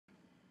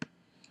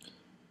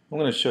I'm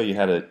going to show you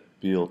how to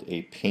build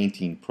a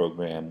painting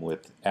program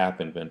with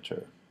App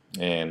Inventor.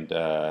 And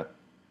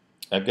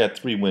I've got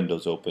three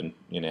windows open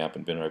in App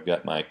Inventor. I've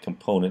got my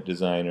component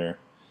designer,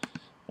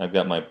 I've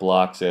got my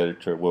blocks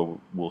editor where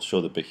we'll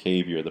show the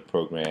behavior of the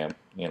program,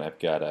 and I've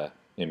got a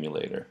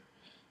emulator.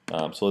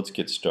 So let's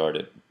get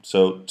started.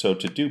 So to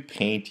do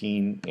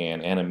painting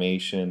and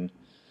animation,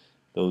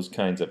 those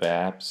kinds of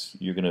apps,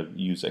 you're going to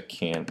use a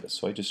canvas.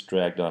 So I just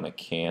dragged on a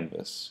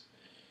canvas.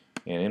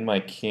 And in my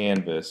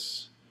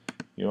canvas,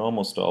 you're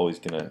almost always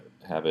going to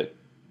have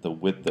the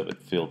width of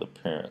it field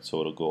apparent,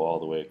 so it'll go all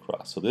the way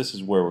across. So this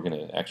is where we're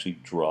going to actually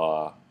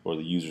draw, or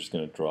the user's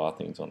going to draw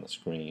things on the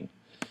screen.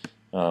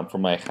 For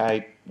my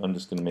height, I'm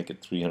just going to make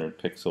it 300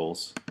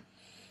 pixels.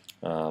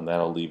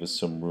 That'll leave us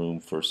some room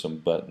for some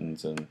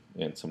buttons and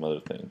some other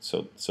things.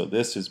 So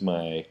this is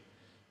my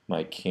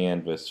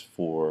canvas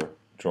for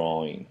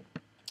drawing.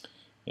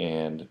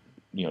 And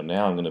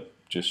now I'm going to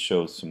just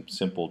show some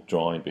simple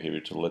drawing behavior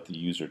to let the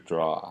user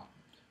draw.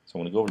 So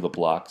I'm going to go over to the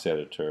blocks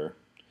editor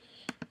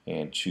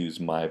and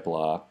choose my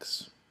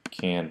blocks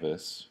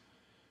canvas,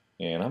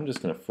 and I'm just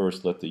going to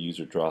first let the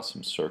user draw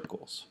some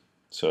circles.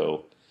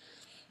 So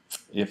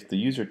if the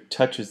user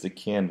touches the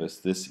canvas,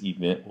 this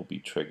event will be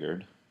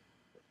triggered,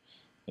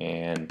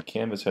 and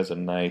canvas has a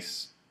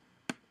nice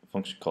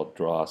function called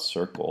draw a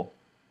circle.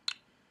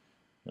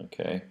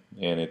 Okay,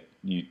 and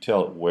you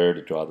tell it where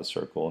to draw the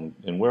circle,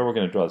 and where we're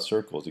going to draw the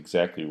circle is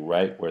exactly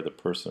right where the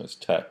person is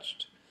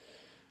touched.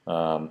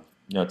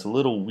 It's a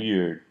little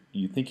weird.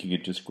 You think you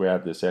could just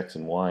grab this X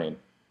and Y and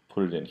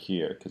put it in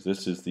here, because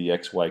this is the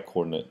XY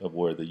coordinate of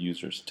where the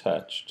user's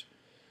touched.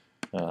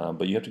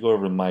 But you have to go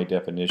over to My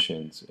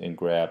Definitions and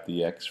grab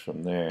the X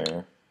from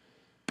there,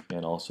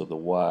 and also the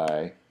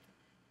Y.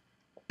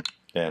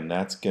 And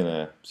that's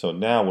gonna, so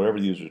now wherever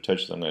the user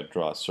touches, I'm going to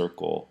draw a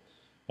circle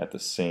at the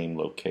same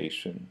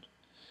location.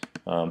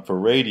 For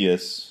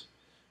radius,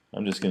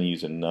 I'm just going to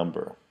use a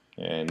number.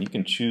 And you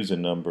can choose a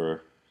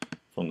number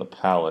from the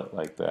palette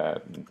like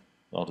that. And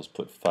I'll just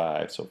put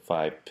 5, so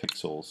 5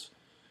 pixels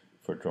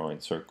for drawing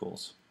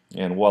circles.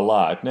 And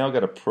voila, I've now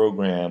got a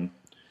program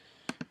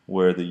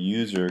where the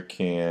user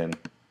can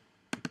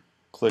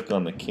click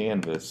on the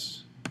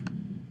canvas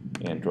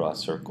and draw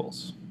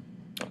circles.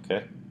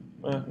 Okay,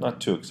 not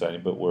too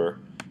exciting, but we're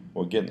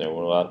getting there.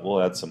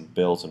 We'll add some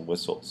bells and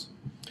whistles.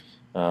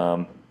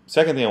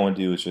 Second thing I want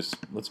to do is just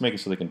let's make it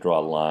so they can draw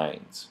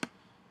lines.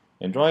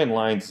 And drawing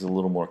lines is a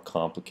little more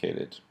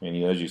complicated.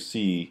 And as you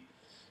see,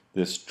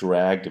 this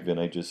dragged event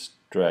I just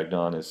dragged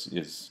on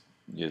is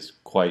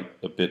quite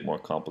a bit more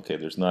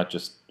complicated. There's not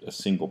just a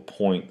single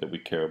point that we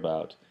care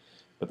about,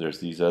 but there's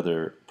these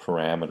other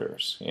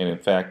parameters. And in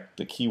fact,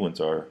 the key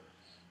ones are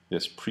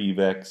this prev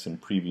x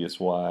and previous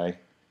y,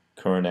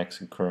 current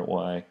x and current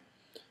y.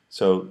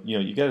 So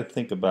you got to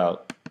think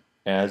about,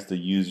 as the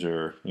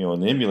user, in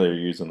the emulator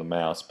you're using the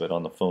mouse, but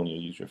on the phone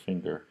you'll use your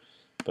finger.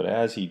 But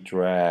as he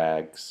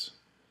drags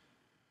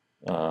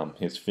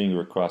his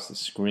finger across the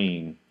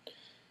screen,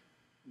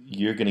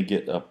 you're going to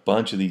get a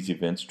bunch of these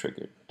events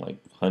triggered, like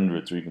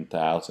hundreds or even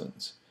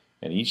thousands.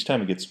 And each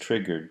time it gets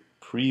triggered,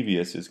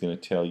 previous is going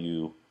to tell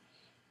you,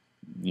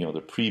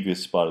 the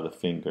previous spot of the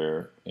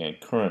finger,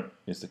 and current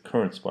is the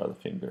current spot of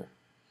the finger.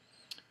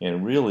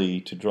 And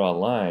really, to draw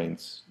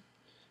lines,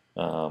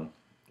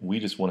 we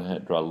just want to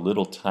draw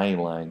little tiny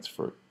lines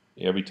for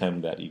every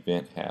time that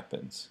event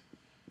happens.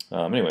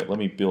 Anyway, let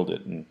me build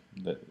it,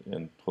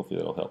 and hopefully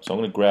that'll help. So I'm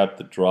going to grab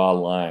the draw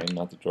line,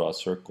 not the draw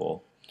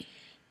circle,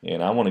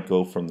 and I want to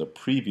go from the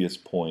previous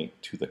point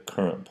to the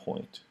current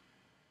point.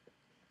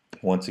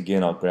 Once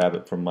again, I'll grab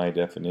it from My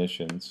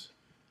Definitions.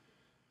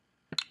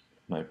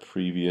 My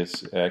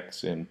previous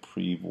X and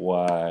prev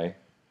Y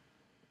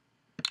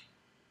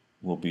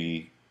will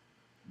be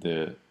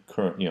the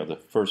current, the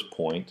first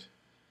point,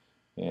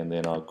 and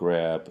then I'll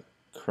grab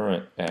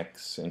current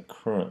X and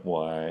current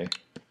Y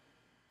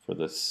for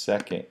the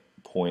second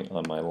point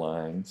on my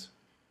lines.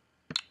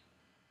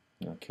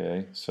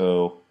 Okay,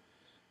 so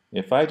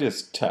if I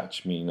just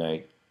touch, meaning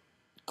I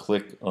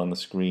click on the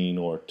screen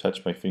or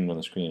touch my finger on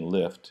the screen and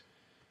lift,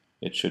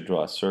 it should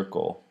draw a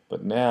circle.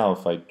 But now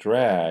if I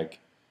drag,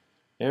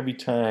 every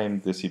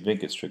time this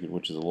event gets triggered,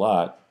 which is a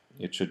lot,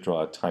 it should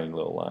draw a tiny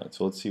little line.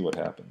 So let's see what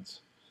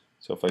happens.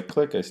 So if I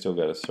click, I still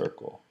got a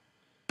circle.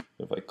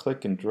 If I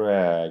click and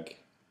drag,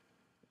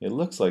 it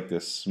looks like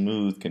this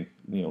smooth,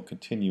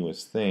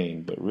 continuous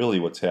thing, but really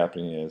what's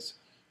happening is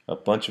a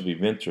bunch of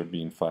events are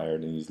being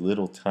fired, and these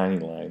little tiny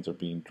lines are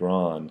being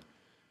drawn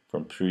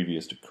from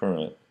previous to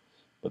current,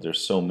 but there's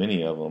so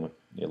many of them,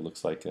 it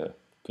looks like a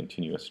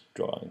continuous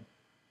drawing.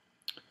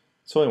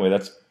 So anyway,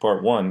 that's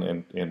part one,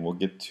 and we'll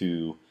get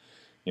to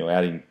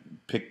adding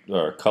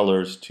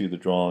colors to the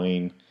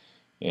drawing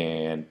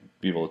and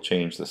be able to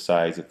change the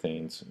size of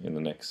things in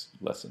the next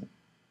lesson.